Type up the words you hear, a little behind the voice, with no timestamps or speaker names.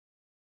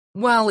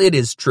While it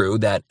is true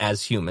that,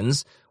 as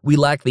humans, we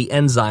lack the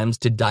enzymes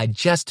to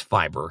digest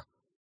fiber,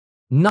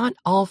 not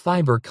all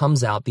fiber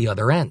comes out the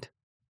other end.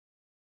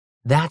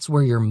 That's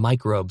where your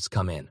microbes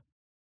come in.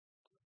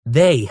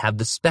 They have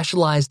the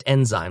specialized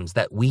enzymes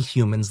that we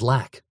humans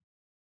lack.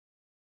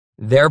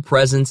 Their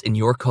presence in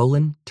your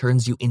colon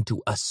turns you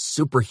into a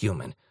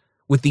superhuman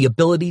with the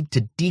ability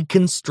to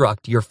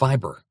deconstruct your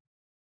fiber.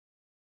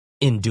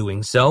 In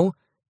doing so,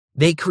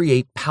 they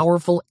create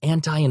powerful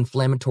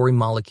anti-inflammatory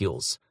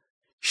molecules,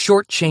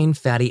 short-chain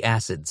fatty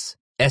acids,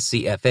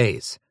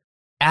 SCFAs,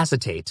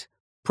 acetate,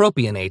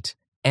 propionate,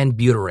 and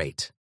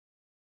butyrate.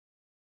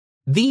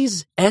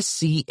 These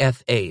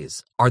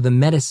SCFAs are the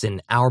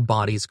medicine our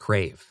bodies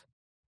crave.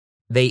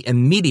 They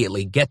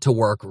immediately get to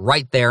work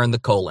right there in the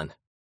colon.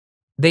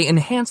 They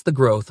enhance the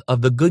growth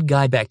of the good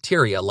guy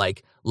bacteria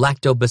like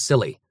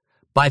lactobacilli,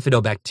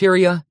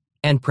 bifidobacteria,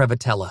 and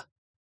prevotella.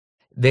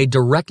 They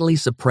directly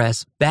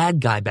suppress bad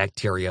guy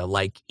bacteria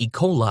like E.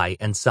 coli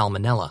and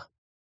salmonella.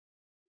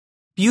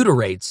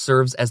 Butyrate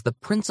serves as the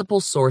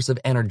principal source of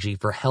energy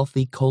for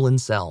healthy colon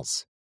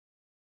cells.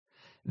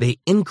 They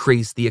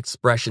increase the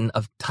expression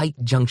of tight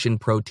junction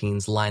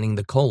proteins lining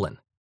the colon,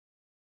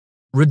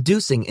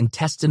 reducing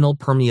intestinal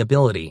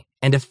permeability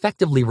and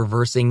effectively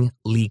reversing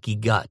leaky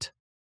gut.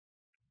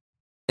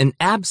 An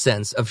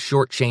absence of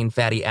short-chain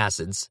fatty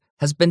acids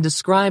has been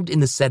described in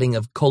the setting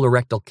of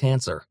colorectal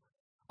cancer,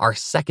 our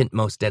second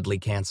most deadly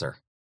cancer.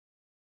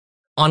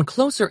 On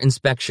closer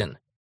inspection,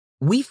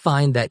 we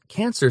find that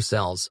cancer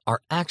cells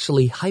are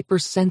actually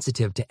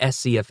hypersensitive to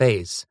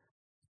SCFAs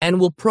and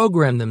will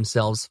program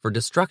themselves for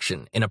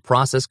destruction in a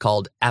process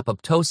called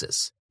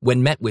apoptosis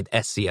when met with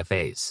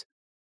SCFAs.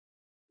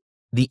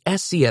 The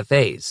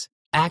SCFAs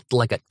act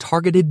like a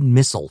targeted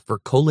missile for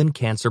colon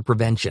cancer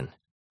prevention.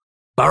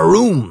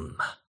 Baroom!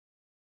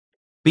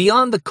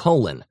 Beyond the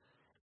colon,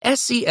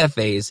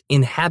 SCFAs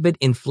inhabit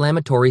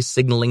inflammatory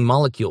signaling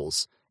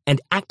molecules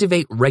and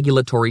activate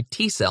regulatory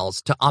T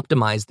cells to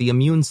optimize the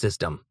immune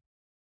system.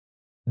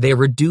 They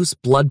reduce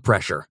blood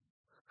pressure,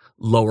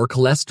 lower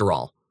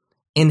cholesterol,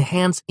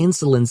 enhance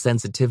insulin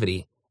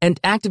sensitivity, and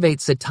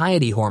activate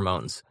satiety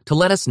hormones to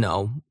let us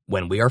know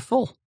when we are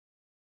full.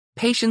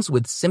 Patients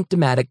with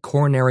symptomatic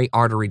coronary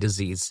artery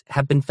disease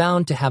have been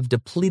found to have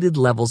depleted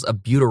levels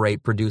of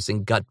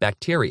butyrate-producing gut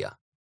bacteria.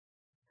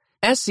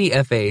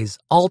 SCFAs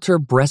alter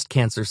breast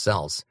cancer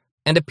cells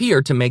and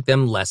appear to make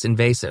them less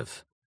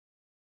invasive.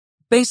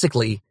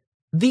 Basically,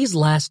 these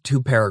last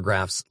two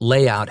paragraphs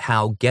lay out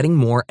how getting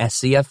more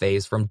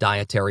SCFAs from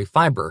dietary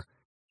fiber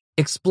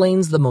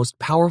explains the most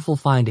powerful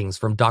findings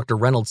from Dr.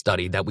 Reynolds'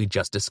 study that we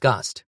just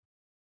discussed.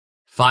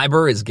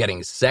 Fiber is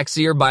getting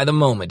sexier by the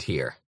moment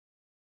here.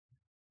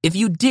 If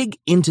you dig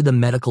into the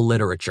medical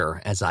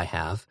literature, as I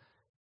have,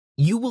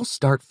 you will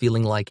start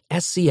feeling like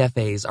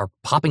SCFAs are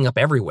popping up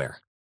everywhere.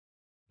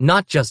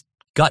 Not just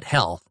gut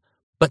health,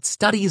 but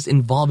studies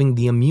involving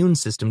the immune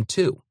system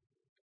too.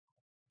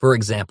 For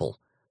example,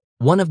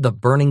 one of the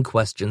burning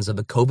questions of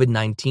the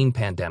COVID-19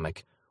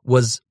 pandemic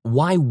was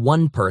why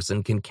one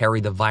person can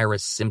carry the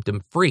virus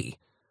symptom-free,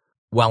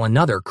 while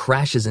another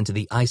crashes into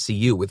the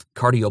ICU with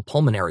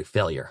cardiopulmonary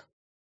failure.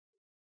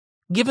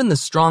 Given the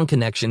strong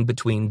connection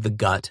between the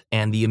gut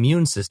and the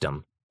immune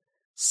system,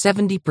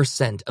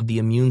 70% of the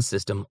immune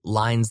system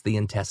lines the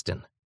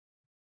intestine.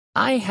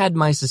 I had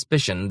my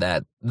suspicion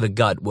that the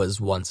gut was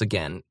once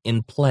again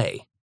in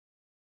play.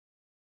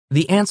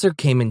 The answer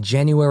came in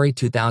January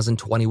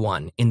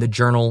 2021 in the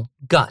journal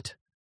Gut,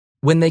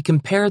 when they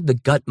compared the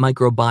gut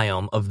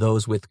microbiome of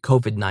those with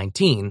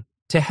COVID-19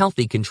 to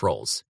healthy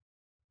controls.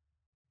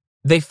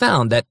 They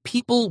found that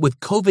people with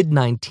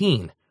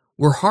COVID-19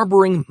 were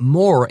harboring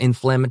more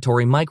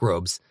inflammatory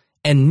microbes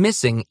and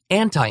missing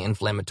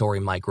anti-inflammatory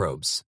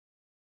microbes.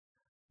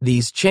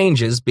 These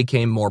changes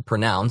became more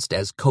pronounced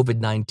as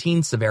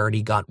COVID-19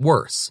 severity got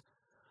worse,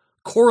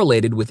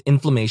 correlated with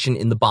inflammation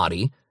in the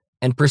body,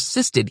 and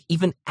persisted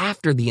even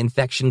after the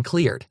infection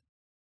cleared.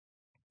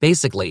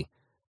 Basically,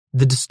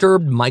 the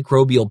disturbed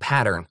microbial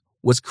pattern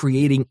was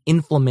creating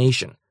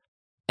inflammation,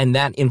 and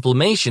that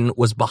inflammation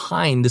was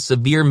behind the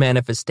severe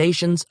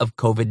manifestations of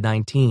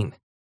COVID-19.